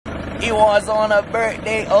It was on a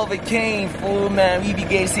birthday overcame, fool, man. We be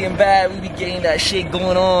getting seeing bad, we be getting that shit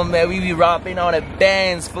going on, man. We be rapping on the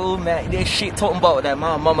bands, fool, man. This shit talking about that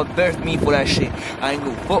my mama birthed me for that shit. I ain't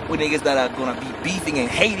gonna fuck with niggas that are gonna be beefing and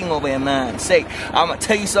hating over it, man. Say, I'ma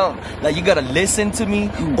tell you something, like you gotta listen to me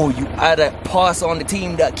or you either pass on the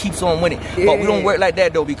team that keeps on winning. Yeah. But we don't work like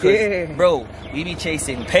that though because, bro, we be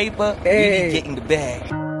chasing paper, we be getting the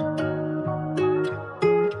bag.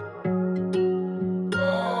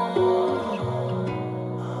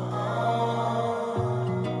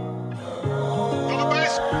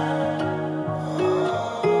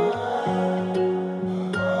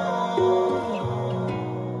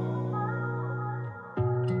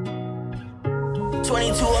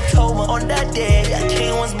 October, on that day, I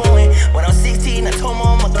came once born. When I was 16, I told my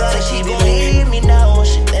mama, God, that she gon' leave me now.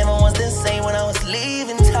 She never was the same when I was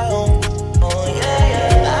leaving town. Oh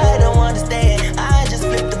yeah, I don't understand. I just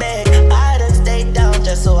flipped the bag. I done stayed down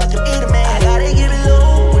just so I could eat a man. I gotta give it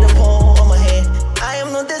low with a pole on my head. I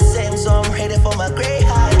am not the same, so I'm ready for my great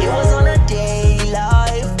high. It was on a day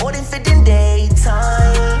life, more than 15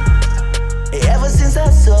 daytime. Ever since I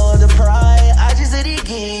saw the pride, I just said it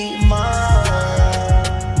get mine.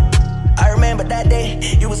 That day,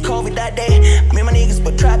 it was COVID that day. Me and my niggas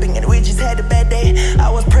were trapping and we just had a bad day. I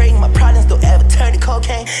was praying my problems don't ever turn to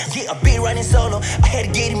cocaine. Yeah, I been running solo, I had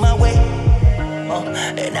to get in my way.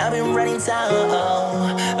 And I've been running town.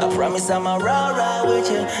 I promise I'ma ride with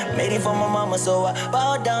you. Made it for my mama, so I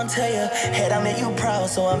bow down to you. Had I made you proud,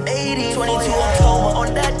 so I made it. 22 October,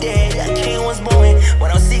 on that day, I came once born.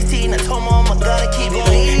 When I was 16, I told my mama, gotta keep it.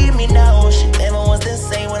 Leave me now. She never was the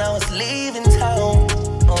same when I was leaving.